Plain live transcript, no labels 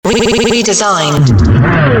Redesigned.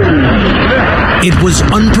 It was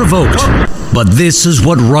unprovoked, but this is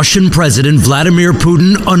what Russian President Vladimir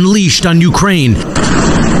Putin unleashed on Ukraine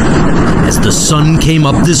as the sun came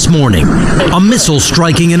up this morning. A missile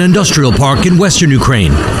striking an industrial park in western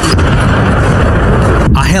Ukraine.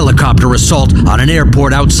 A helicopter assault on an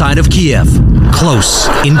airport outside of Kiev. Close,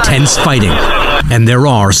 intense fighting. And there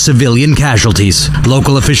are civilian casualties.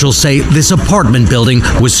 Local officials say this apartment building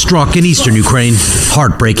was struck in eastern Ukraine.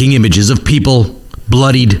 Heartbreaking images of people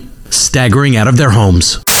bloodied, staggering out of their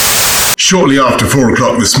homes. Shortly after 4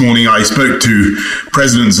 o'clock this morning, I spoke to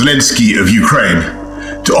President Zelensky of Ukraine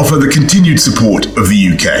to offer the continued support of the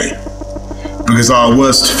UK. Because our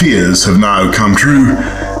worst fears have now come true,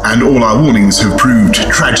 and all our warnings have proved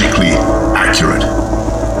tragically accurate.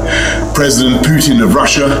 President Putin of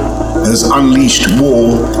Russia has unleashed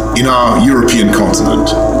war in our European continent.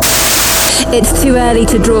 It's too early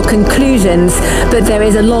to draw conclusions, but there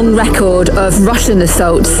is a long record of Russian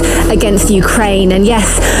assaults against Ukraine. And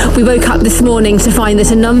yes, we woke up this morning to find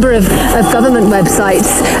that a number of government websites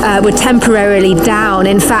were temporarily down.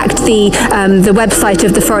 In fact, the website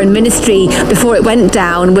of the Foreign Ministry, before it went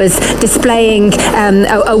down, was displaying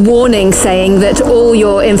a warning saying that all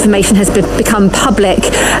your information has become public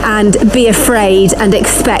and be afraid and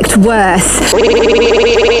expect worse.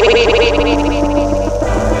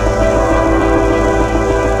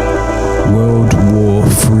 World War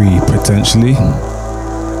III, potentially.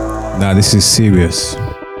 Now, this is serious.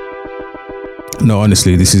 No,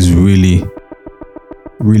 honestly, this is really,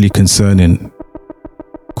 really concerning.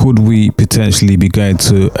 Could we potentially be going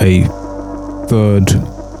to a third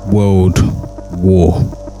world war?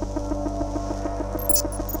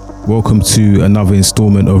 Welcome to another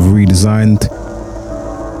installment of Redesigned.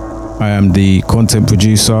 I am the content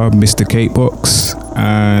producer, Mr. Catebox,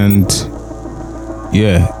 and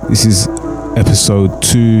yeah, this is episode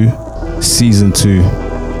 2, season 2.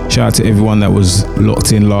 Shout out to everyone that was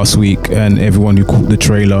locked in last week and everyone who caught the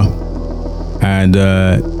trailer. And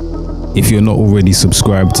if you're not already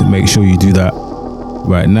subscribed, make sure you do that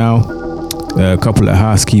right now. A couple of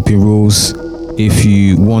housekeeping rules. If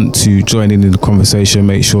you want to join in the conversation,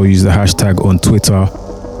 make sure you use the hashtag on Twitter,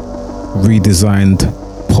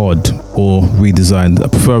 RedesignedPod or Redesigned. I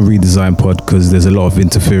prefer Redesigned Pod because there's a lot of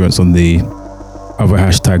interference on the other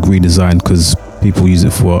hashtag Redesigned because people use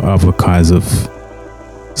it for other kinds of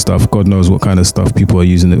stuff. God knows what kind of stuff people are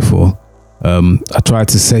using it for. I tried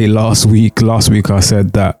to say last week I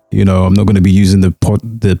said that, you know, I'm not going to be using the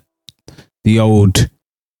old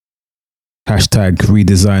hashtag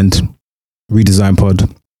Redesign Pod,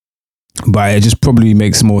 but it just probably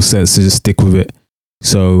makes more sense to just stick with it.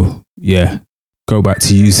 So yeah, go back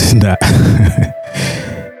to using that.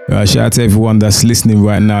 Shout out to everyone that's listening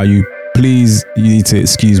right now. You need to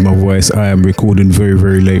excuse my voice. I am recording very,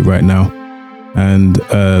 very late right now. And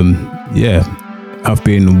yeah, I've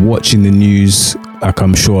been watching the news, like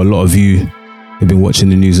I'm sure a lot of you have been watching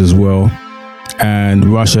the news as well. And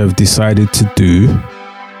Russia have decided to do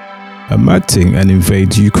a mad thing and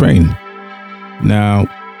invade Ukraine. Now,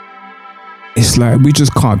 it's like we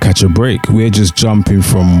just can't catch a break. We're just jumping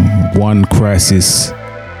from one crisis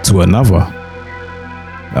to another.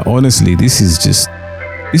 Honestly, this is just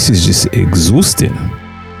exhausting.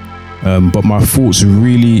 But my thoughts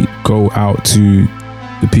really go out to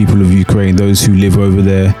the people of Ukraine, those who live over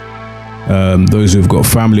there, those who have got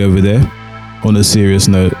family over there. On a serious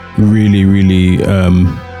note, really, really,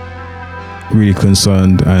 really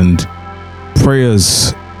concerned, and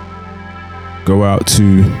prayers go out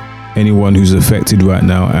to anyone who's affected right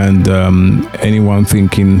now, and anyone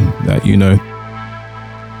thinking that, you know,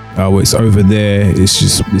 oh, it's over there,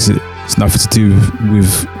 it's nothing to do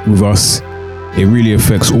with us. It really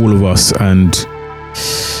affects all of us, and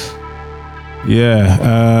yeah,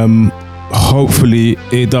 hopefully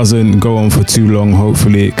it doesn't go on for too long.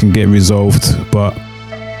 Hopefully it can get resolved, but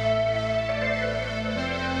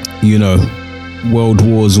you know, world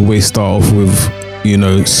wars always start off with, you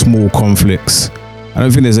know, small conflicts. I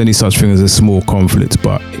don't think there's any such thing as a small conflict,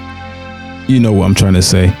 but you know what I'm trying to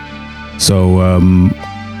say. So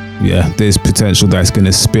yeah, there's potential that's going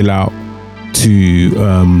to spill out to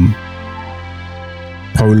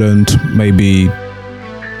Poland, maybe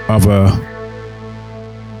other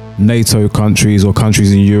NATO countries or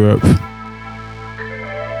countries in Europe.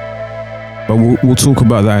 But we'll talk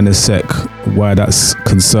about that in a sec, why that's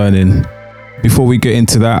concerning. Before we get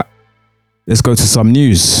into that, let's go to some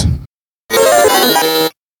news.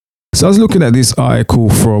 So I was looking at this article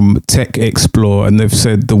from Tech Explore, and they've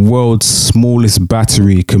said the world's smallest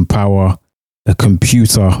battery can power a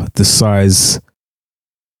computer the size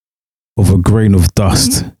of a grain of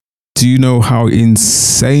dust. Do you know how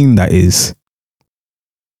insane that is?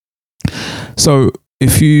 So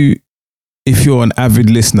if you're an avid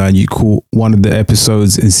listener and you caught one of the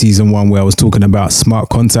episodes in season 1 where I was talking about smart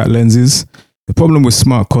contact lenses, the problem with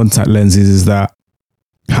smart contact lenses is that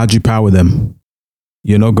how do you power them?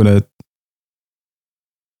 You're not going to,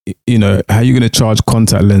 how are you going to charge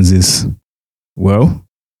contact lenses? Well,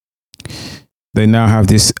 they now have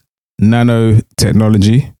this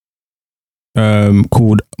nanotechnology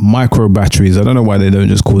called micro batteries. I don't know why they don't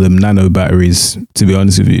just call them nano batteries, to be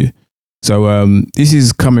honest with you. So this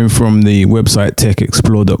is coming from the website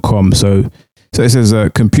techexplore.com. So it says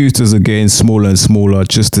computers are getting smaller and smaller,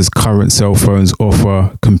 just as current cell phones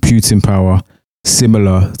offer computing power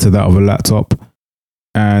similar to that of a laptop.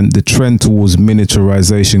 And the trend towards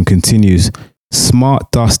miniaturization continues.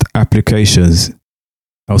 Smart dust applications.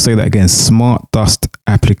 I'll say that again. Smart dust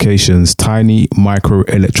applications, tiny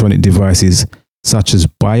microelectronic devices such as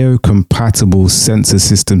biocompatible sensor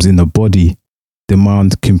systems in the body,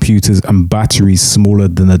 demand computers and batteries smaller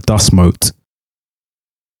than a dust mote.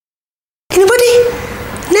 Anybody?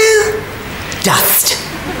 No. Dust.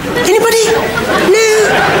 Anybody? No.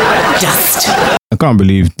 Dust. I can't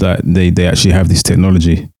believe that they actually have this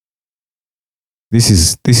technology. This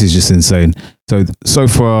is just insane. So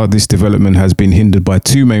far, this development has been hindered by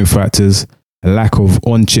 2 main factors: a lack of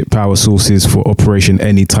on-chip power sources for operation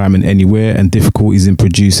anytime and anywhere, and difficulties in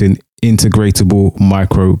producing integratable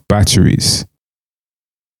micro batteries.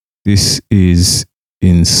 This is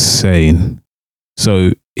insane.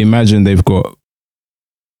 So imagine they've got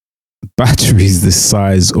batteries the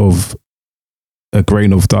size of a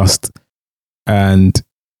grain of dust, and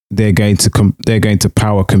they're going to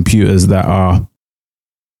power computers that are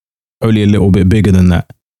only a little bit bigger than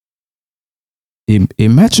that.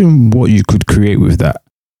 Imagine what you could create with that.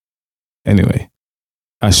 Anyway,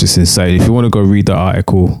 that's just insane. If you want to go read the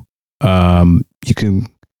article, you can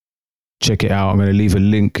check it out. I'm going to leave a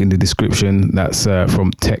link in the description. That's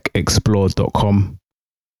from techexplore.com.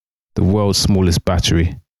 The world's smallest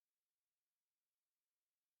battery.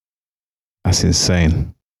 That's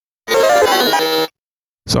insane.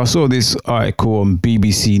 So I saw this article on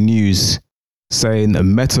BBC News saying a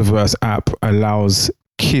metaverse app allows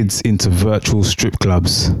kids into virtual strip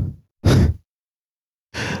clubs.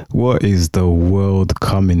 What is the world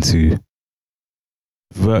coming to?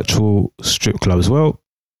 Virtual strip clubs. Well,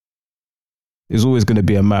 it's always going to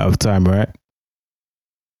be a matter of time, right?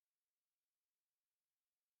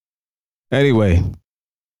 Anyway,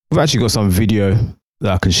 we've actually got some video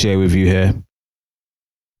that I can share with you here.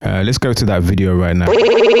 Let's go to that video right now.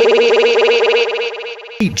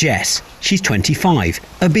 Meet Jess. She's 25,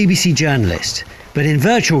 a BBC journalist. But in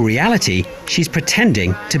virtual reality, she's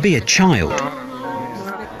pretending to be a child.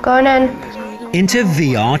 Going in. Into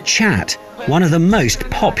VR Chat, one of the most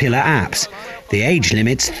popular apps. The age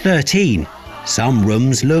limit's 13. Some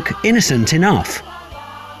rooms look innocent enough.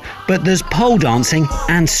 But there's pole dancing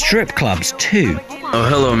and strip clubs too. Oh,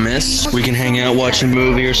 hello, miss. We can hang out, watch a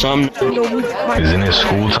movie or something. Isn't it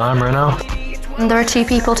school time right now? There are 2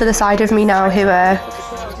 people to the side of me now who are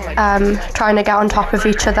trying to get on top of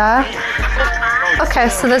each other. Okay,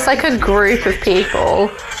 so there's like a group of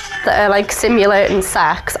people that are like simulating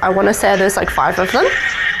sex. I want to say there's like 5 of them.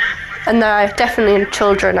 And they're definitely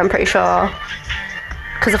children, I'm pretty sure,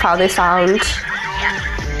 because of how they sound.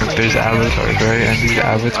 There's avatars, right? And these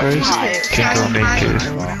avatars can go naked.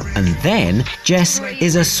 And then Jess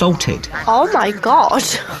is assaulted. Oh my god.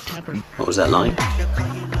 What was that like?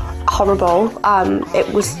 Horrible.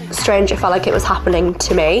 It was strange. It felt like it was happening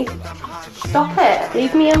to me. Stop it.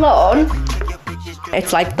 Leave me alone.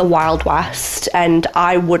 It's like the Wild West, and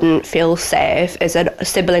I wouldn't feel safe as a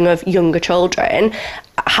sibling of younger children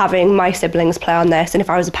having my siblings play on this. And if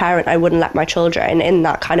I was a parent, I wouldn't let my children in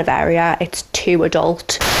that kind of area. It's too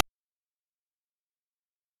adult.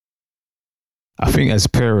 I think as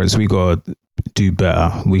parents, we got to do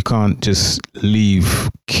better. We can't just leave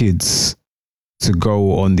kids to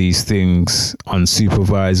go on these things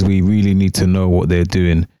unsupervised. We really need to know what they're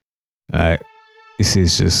doing. This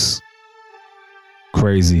is just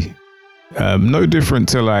crazy. No different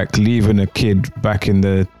to like leaving a kid back in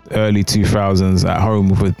the early 2000s at home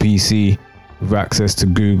with a PC, with access to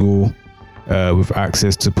Google, with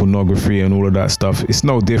access to pornography and all of that stuff. It's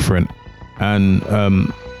no different. And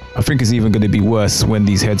I think it's even going to be worse when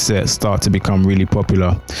these headsets start to become really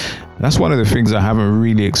popular. That's one of the things I haven't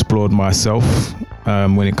really explored myself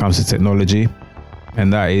when it comes to technology,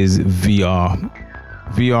 and that is VR.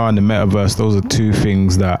 VR and the metaverse, those are 2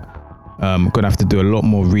 things that I'm going to have to do a lot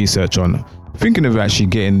more research on. Thinking of actually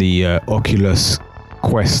getting the Oculus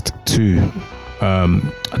Quest 2.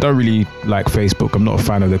 I don't really like Facebook. I'm not a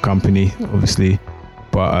fan of the company, obviously.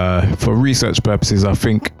 But for research purposes, I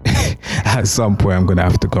think at some point I'm going to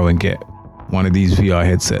have to go and get one of these VR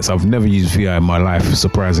headsets. I've never used VR in my life,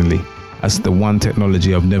 surprisingly. That's the one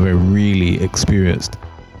technology I've never really experienced.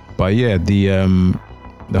 But yeah, the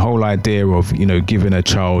whole idea of, you know, giving a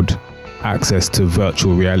child access to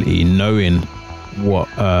virtual reality, knowing what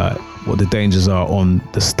the dangers are on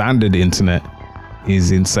the standard internet,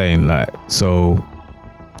 is insane. Like, so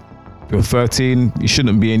if you're 13, you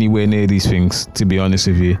shouldn't be anywhere near these things, to be honest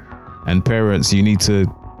with you. And parents, you need to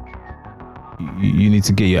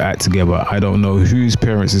get your act together. I don't know whose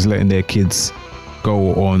parents is letting their kids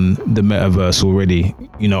go on the metaverse already,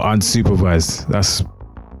 you know, unsupervised.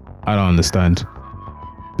 I don't understand.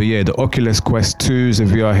 But yeah, the Oculus Quest 2 is a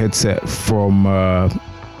VR headset from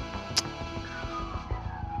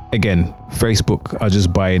again, Facebook are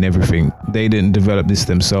just buying everything. They didn't develop this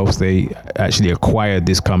themselves. They actually acquired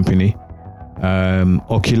this company,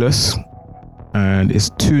 Oculus, and it's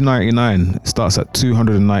 $299. It starts at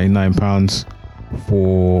 £299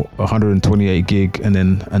 for 128 gig, and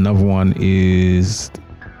then another one is,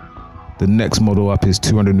 the next model up is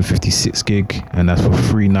 256 gig, and that's for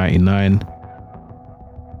 $399.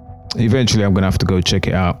 Eventually, I'm gonna have to go check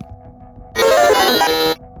it out.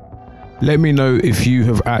 Let me know if you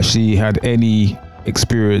have actually had any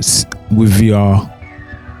experience with VR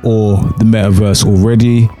or the metaverse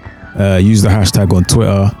already. Use the hashtag on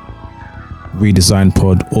Twitter,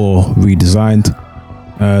 RedesignPod or Redesigned.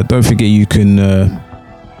 Don't forget you can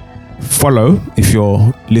follow. If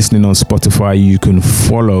you're listening on Spotify, you can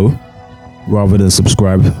follow rather than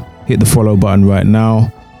subscribe. Hit the follow button right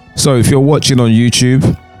now. So if you're watching on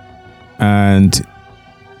YouTube and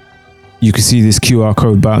you can see this QR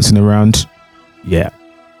code bouncing around, yeah,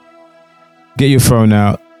 get your phone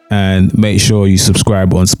out and make sure you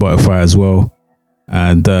subscribe on Spotify as well.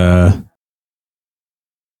 And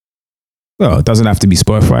well, it doesn't have to be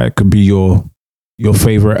Spotify. It could be your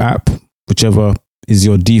favorite app, whichever is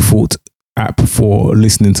your default app for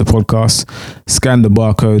listening to podcasts. Scan the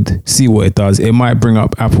barcode, see what it does. It might bring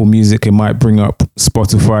up Apple Music, it might bring up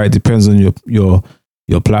Spotify. It depends on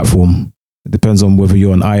your platform. It depends on whether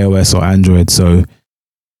you're on iOS or Android. So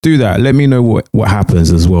do that. Let me know what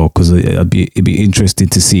happens as well, because it'd be interesting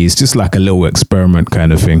to see. It's just like a little experiment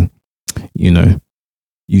kind of thing, you know,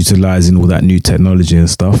 utilizing all that new technology and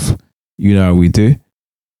stuff. You know how we do.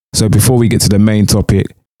 So before we get to the main topic,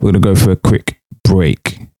 we're going to go for a quick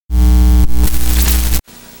break.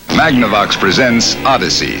 Magnavox presents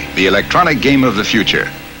Odyssey, the electronic game of the future.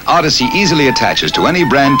 Odyssey easily attaches to any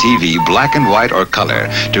brand TV, black and white or color,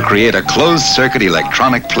 to create a closed-circuit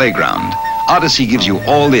electronic playground. Odyssey gives you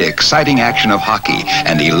all the exciting action of hockey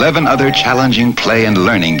and 11 other challenging play and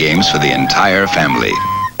learning games for the entire family.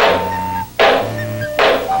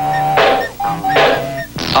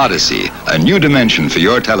 Odyssey, a new dimension for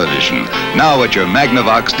your television. Now at your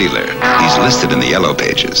Magnavox dealer. He's listed in the yellow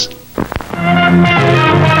pages.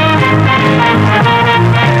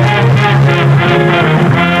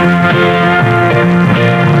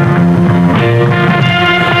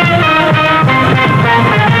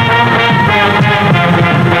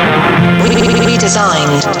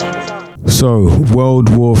 Redesigned. So, World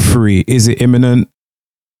War III, is it imminent?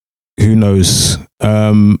 Who knows?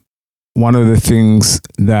 One of the things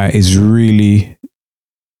that is really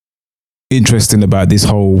interesting about this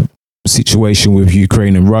whole situation with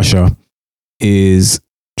Ukraine and Russia is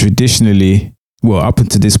traditionally, well, up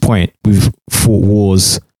until this point, we've fought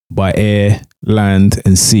wars by air, land,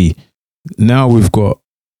 and sea. Now we've got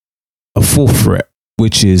a fourth threat,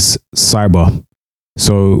 which is cyber.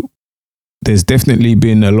 So there's definitely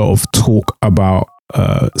been a lot of talk about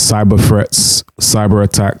cyber threats, cyber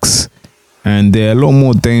attacks, and they're a lot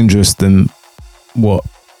more dangerous than what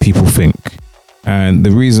people think. And the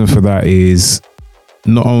reason for that is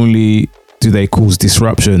not only do they cause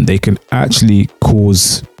disruption, they can actually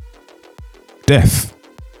cause death.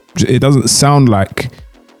 It doesn't sound like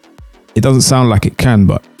it can,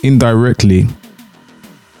 but indirectly,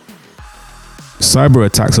 cyber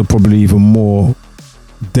attacks are probably even more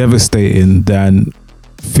devastating than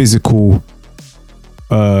physical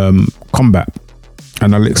combat.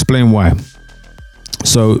 And I'll explain why.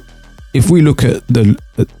 So if we look at the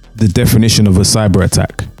definition of a cyber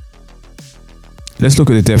attack, let's look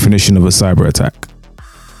at the definition of a cyber attack.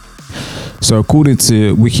 So according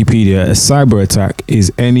to Wikipedia, a cyber attack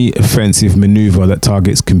is any offensive maneuver that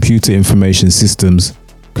targets computer information systems,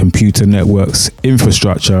 computer networks,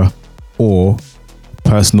 infrastructure, or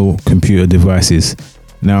personal computer devices.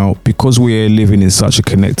 Now, because we are living in such a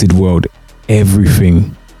connected world,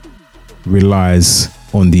 everything relies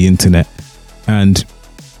on the internet. And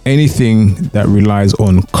anything that relies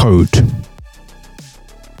on code,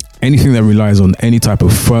 anything that relies on any type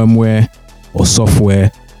of firmware or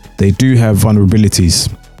software, they do have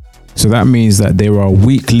vulnerabilities. So that means that there are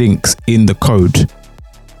weak links in the code,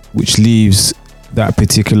 which leaves that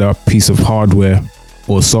particular piece of hardware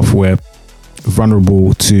or software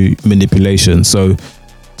vulnerable to manipulation. So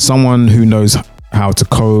someone who knows how to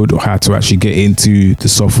code or how to actually get into the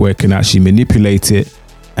software can actually manipulate it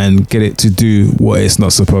and get it to do what it's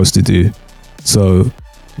not supposed to do. So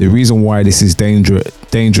the reason why this is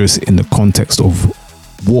dangerous in the context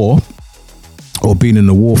of war or being in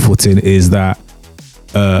a war footing is that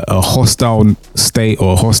a hostile state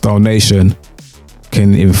or a hostile nation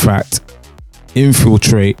can in fact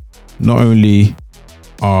infiltrate not only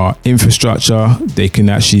our infrastructure, they can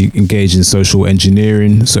actually engage in social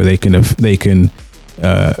engineering. So they can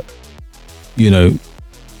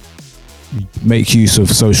make use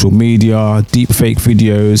of social media, deep fake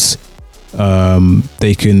videos.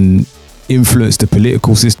 They can influence the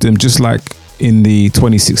political system, just like in the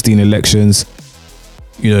 2016 elections.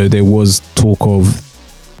 There was talk of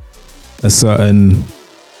a certain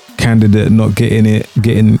candidate not getting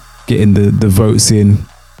the votes in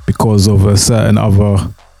because of a certain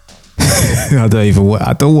other I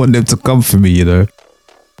don't want them to come for me,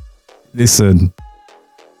 Listen,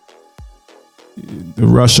 the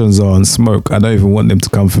Russians are on smoke. I don't even want them to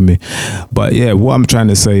come for me. But yeah, what I'm trying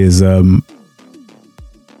to say is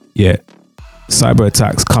cyber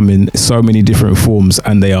attacks come in so many different forms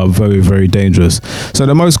and they are very, very dangerous. So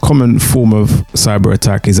the most common form of cyber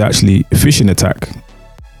attack is actually a phishing attack.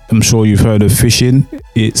 I'm sure you've heard of phishing.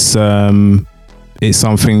 It's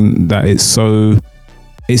something that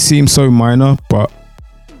it seems so minor, but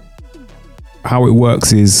how it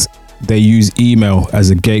works is they use email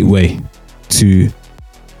as a gateway to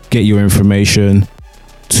get your information,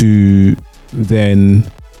 to then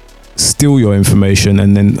steal your information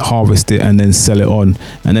and then harvest it and then sell it on,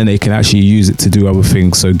 and then they can actually use it to do other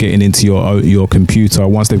things. So getting into your computer,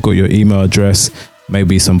 once they've got your email address,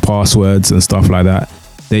 maybe some passwords and stuff like that,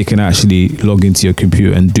 they can actually log into your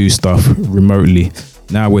computer and do stuff remotely.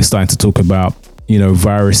 Now we're starting to talk about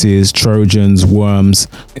viruses, Trojans, worms.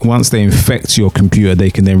 Once they infect your computer, they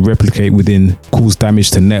can then replicate within, cause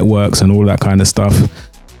damage to networks and all that kind of stuff.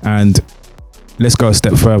 And let's go a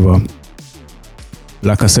step further.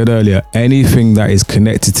 Like I said earlier, anything that is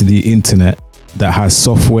connected to the internet that has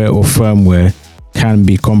software or firmware can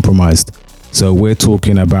be compromised. So we're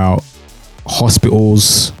talking about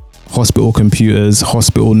hospitals, hospital computers,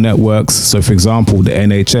 hospital networks. So for example, the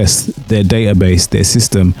NHS, their database, their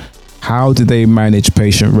system, how do they manage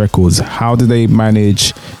patient records? How do they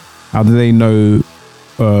know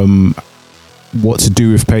what to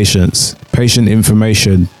do with patients, patient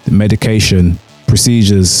information, medication,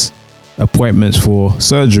 procedures, appointments for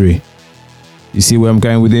surgery? You see where I'm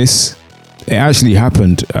going with this? It actually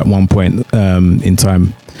happened at one point in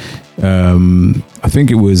time. I think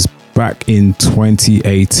it was back in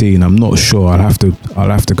 2018. I'm not sure. I'll have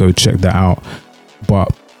to go check that out.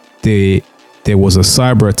 But there was a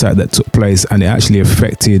cyber attack that took place, and it actually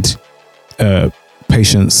affected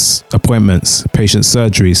patients' appointments, patient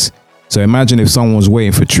surgeries. So imagine if someone was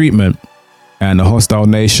waiting for treatment and a hostile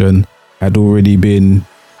nation had already been,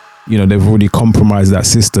 they've already compromised that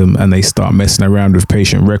system, and they start messing around with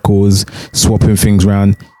patient records, swapping things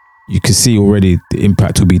around. You can see already the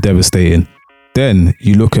impact will be devastating. Then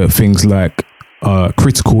you look at things like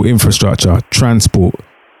critical infrastructure, transport,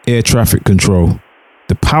 air traffic control,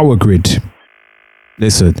 the power grid.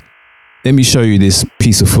 Listen, let me show you this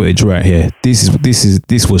piece of footage right here. This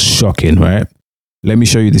was shocking, right? Let me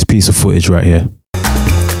show you this piece of footage right here.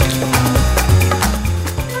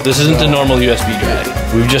 This isn't the normal USB drive.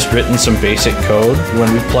 We've just written some basic code.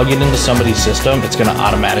 When we plug it into somebody's system, it's going to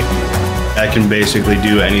automatically run. I can basically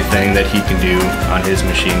do anything that he can do on his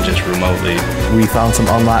machine just remotely. We found some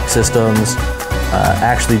unlocked systems,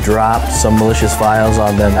 actually dropped some malicious files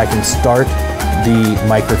on them. I can start the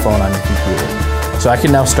microphone on your computer. So I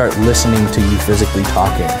can now start listening to you physically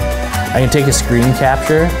talking. I can take a screen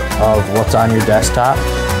capture of what's on your desktop.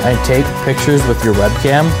 I can take pictures with your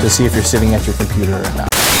webcam to see if you're sitting at your computer or not.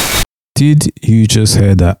 Did you just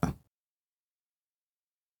hear that?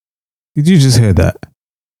 Did you just hear that?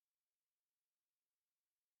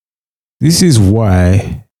 This is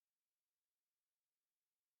why,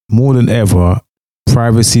 more than ever,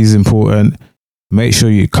 privacy is important. Make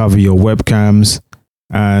sure you cover your webcams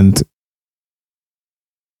and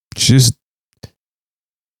just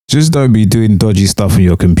don't be doing dodgy stuff on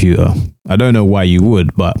your computer. I don't know why you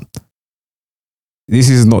would, but this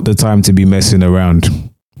is not the time to be messing around,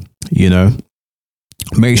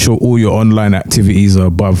 make sure all your online activities are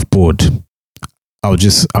above board. I'll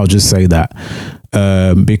just say that,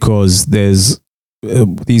 because there's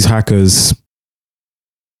these hackers.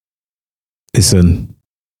 Listen,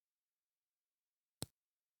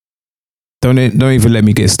 don't even let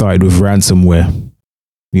me get started with ransomware.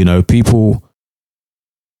 You know, people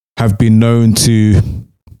have been known to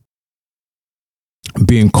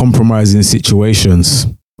be in compromising situations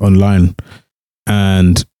online,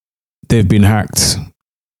 and they've been hacked,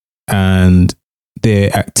 and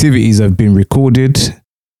their activities have been recorded,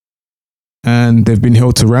 and they've been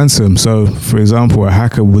held to ransom. So, for example, a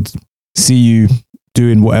hacker would see you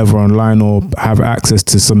doing whatever online or have access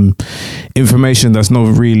to some information that's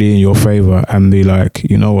not really in your favor and be like,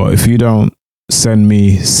 you know what, if you don't send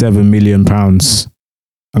me £7 million,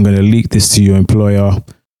 I'm going to leak this to your employer.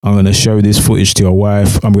 I'm going to show this footage to your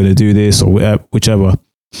wife. I'm going to do this or whichever.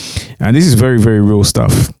 And this is very, very real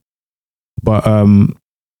stuff. But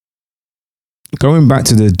going back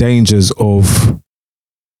to the dangers of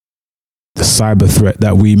the cyber threat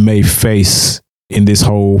that we may face in this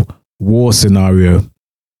whole war scenario,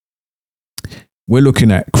 we're looking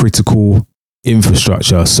at critical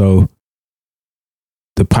infrastructure. So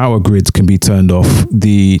the power grids can be turned off,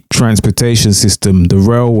 the transportation system, the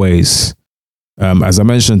railways, as I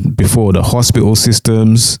mentioned before, the hospital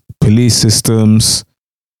systems, police systems,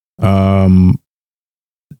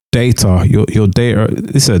 data, your data.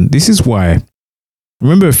 Listen, this is why.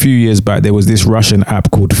 Remember a few years back, there was this Russian app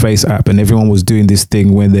called Face App, and everyone was doing this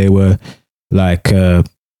thing when they were like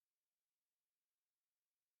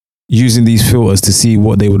using these filters to see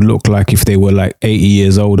what they would look like if they were like 80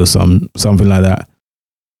 years old or something like that.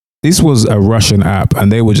 This was a Russian app,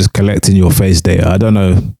 and they were just collecting your face data. I don't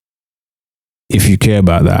know if you care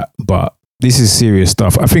about that, but this is serious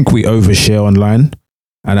stuff. I think we overshare online,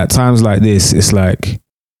 and at times like this, it's like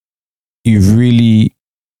you really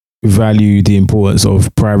value the importance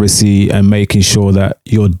of privacy and making sure that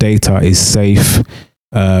your data is safe.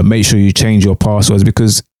 Make sure you change your passwords,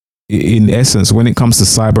 because in essence, when it comes to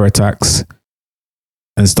cyber attacks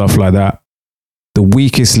and stuff like that, the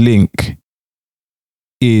weakest link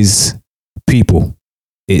is people.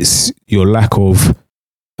 It's your lack of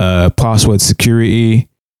password security.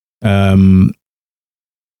 You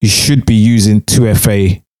should be using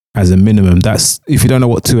 2FA as a minimum. That's, if you don't know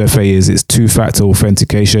what 2FA is, it's two-factor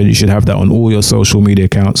authentication. You should have that on all your social media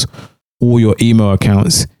accounts, all your email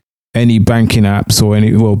accounts, any banking apps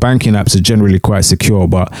or banking apps are generally quite secure.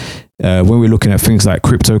 But when we're looking at things like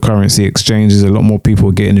cryptocurrency exchanges, a lot more people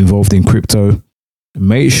are getting involved in crypto.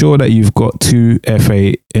 Make sure that you've got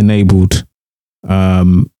 2FA enabled,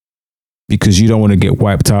 because you don't want to get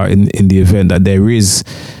wiped out in the event that there is,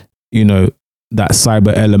 you know, that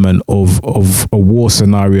cyber element of a war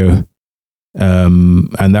scenario,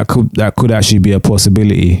 and that could actually be a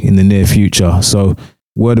possibility in the near future. So,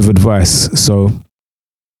 word of advice. So,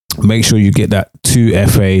 make sure you get that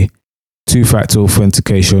 2FA, two-factor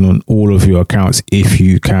authentication on all of your accounts if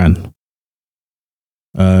you can.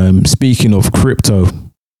 Speaking of crypto,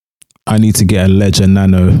 I need to get a Ledger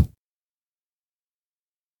Nano.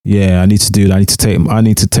 Yeah, I need to do that. I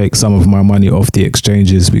need to take some of my money off the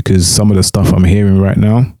exchanges, because some of the stuff I'm hearing right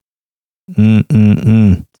now.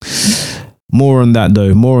 More on that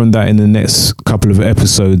though. More on that in the next couple of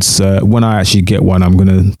episodes. When I actually get one, I'm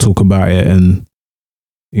going to talk about it and,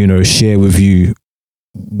 you know, share with you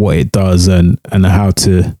what it does and how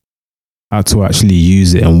to actually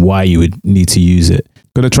use it and why you would need to use it.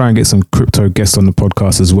 Going to try and get some crypto guests on the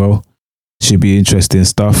podcast as well. Should be interesting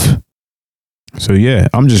stuff. So yeah,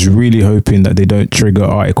 I'm just really hoping that they don't trigger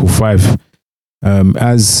Article 5.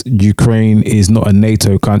 As Ukraine is not a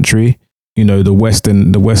NATO country, you know, the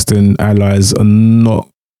Western allies are not,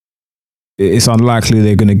 it's unlikely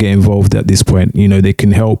they're going to get involved at this point. You know, they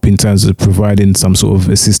can help in terms of providing some sort of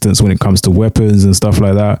assistance when it comes to weapons and stuff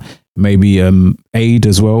like that. Maybe aid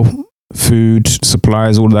as well, food,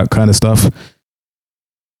 supplies, all that kind of stuff.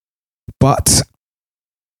 But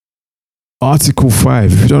Article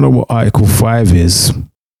 5, if you don't know what Article 5 is,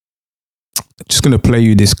 I'm just going to play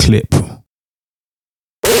you this clip.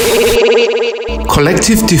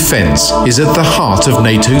 Collective defence is at the heart of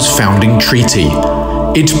NATO's founding treaty.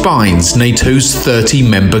 It binds NATO's 30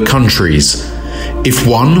 member countries. If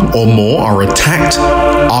one or more are attacked,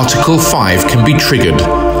 Article 5 can be triggered.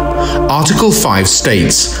 Article 5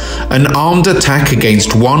 states, an armed attack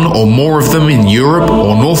against one or more of them in Europe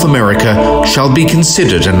or North America shall be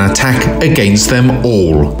considered an attack against them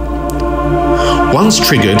all. Once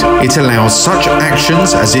triggered, it allows such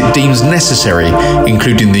actions as it deems necessary,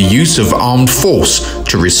 including the use of armed force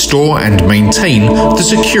to restore and maintain the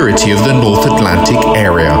security of the North Atlantic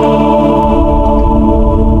area.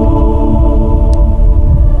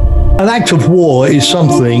 act of war is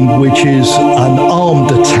something which is an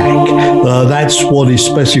armed attack. That's what is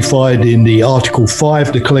specified in the Article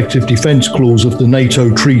 5, the Collective Defence Clause of the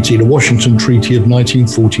NATO Treaty, the Washington Treaty of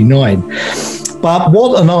 1949. But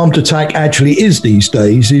what an armed attack actually is these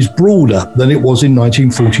days is broader than it was in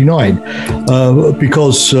 1949,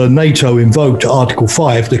 because NATO invoked Article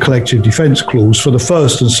 5, the Collective Defence Clause, for the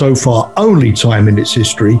first and so far only time in its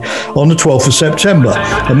history on the 12th of September,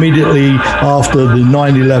 immediately after the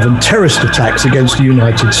 9/11 terrorist attacks against the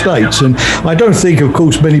United States. And I don't think, of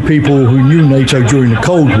course, many people who knew NATO during the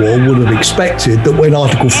Cold War would have expected that when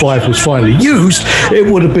Article 5 was finally used, it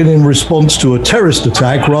would have been in response to a terrorist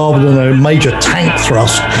attack rather than a major tank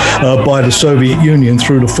thrust by the Soviet Union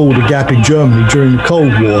through the Fulda Gap in Germany during the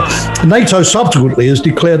Cold War. NATO subsequently has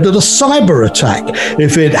declared that a cyber attack,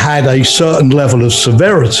 if it had a certain level of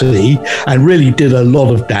severity and really did a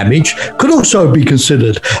lot of damage, could also be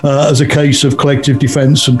considered as a case of collective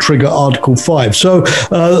defense and trigger Article 5. So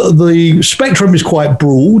the spectrum is quite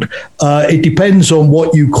broad. It depends on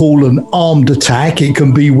what you call an armed attack. It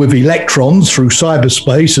can be with electrons through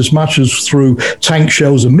cyberspace as much as through tank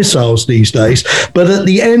shells and missiles these days. But at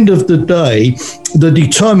the end of the day, the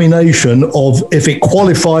determination of if it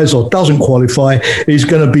qualifies or doesn't qualify is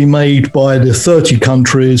going to be made by the 30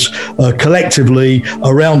 countries collectively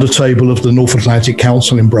around the table of the North Atlantic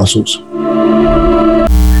Council in Brussels.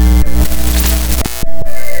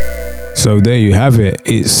 So there you have it.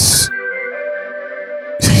 It's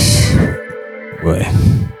well,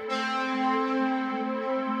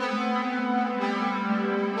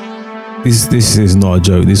 this is not a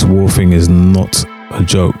joke. This war thing is not a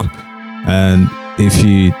joke. And if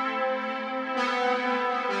you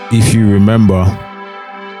remember,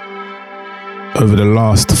 over the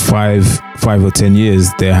last five or 10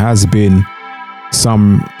 years, there has been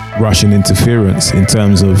some Russian interference in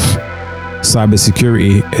terms of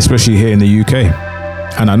cybersecurity, especially here in the UK.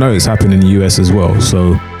 And I know it's happened in the US as well.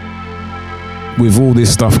 So with all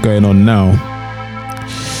this stuff going on now,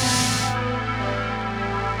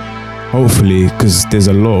 hopefully, because there's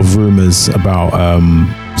a lot of rumors about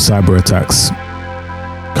cyber attacks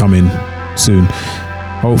coming soon.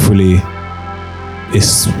 Hopefully,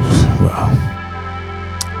 it's, well,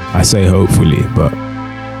 I say hopefully, but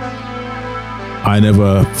I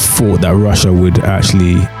never thought that Russia would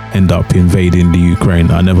actually end up invading the Ukraine.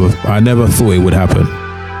 I never thought it would happen.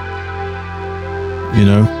 You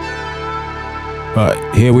know? But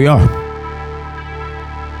here we are.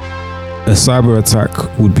 A cyber attack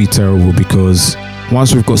would be terrible because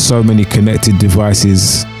once we've got so many connected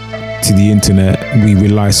devices to the internet, we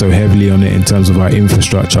rely so heavily on it in terms of our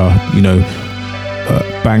infrastructure, you know,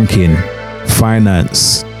 banking,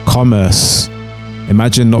 finance, commerce.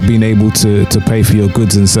 Imagine not being able to pay for your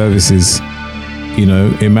goods and services. You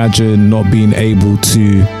know, imagine not being able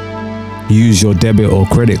to use your debit or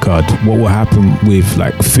credit card. What will happen with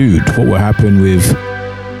like food? What will happen with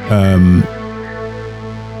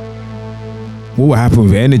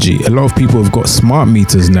energy? A lot of people have got smart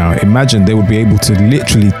meters now. Imagine they would be able to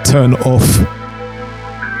literally turn off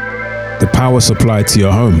the power supply to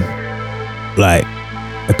your home, like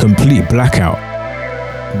a complete blackout.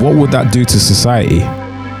 What would that do to society?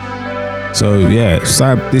 So yeah,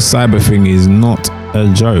 this cyber thing is not a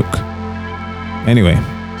joke. Anyway,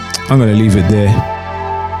 I'm going to leave it there.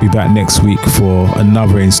 Be back next week for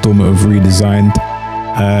another installment of Redesigned.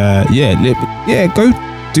 Go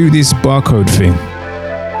do this barcode thing.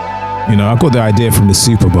 You know, I got the idea from the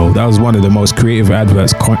Super Bowl. That was one of the most creative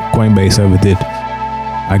adverts Coinbase ever did.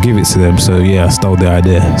 I give it to them, so yeah, I stole the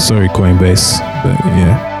idea. Sorry, Coinbase, but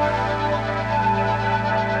yeah.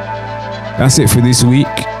 That's it for this week.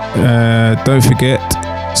 Don't forget,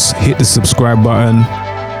 hit the subscribe button.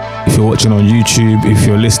 If you're watching on YouTube, if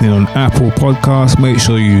you're listening on Apple Podcasts, make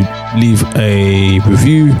sure you leave a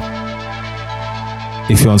review.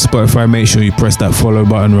 If you're on Spotify, make sure you press that follow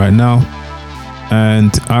button right now.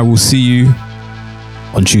 And I will see you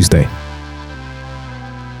on Tuesday.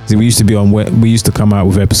 See, we used to come out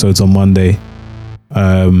with episodes on Monday.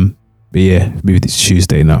 But yeah, maybe it's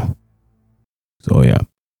Tuesday now. So yeah.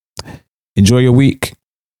 Enjoy your week.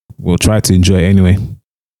 We'll try to enjoy it anyway.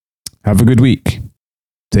 Have a good week.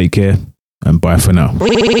 Take care and bye for now.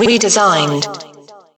 Redesigned.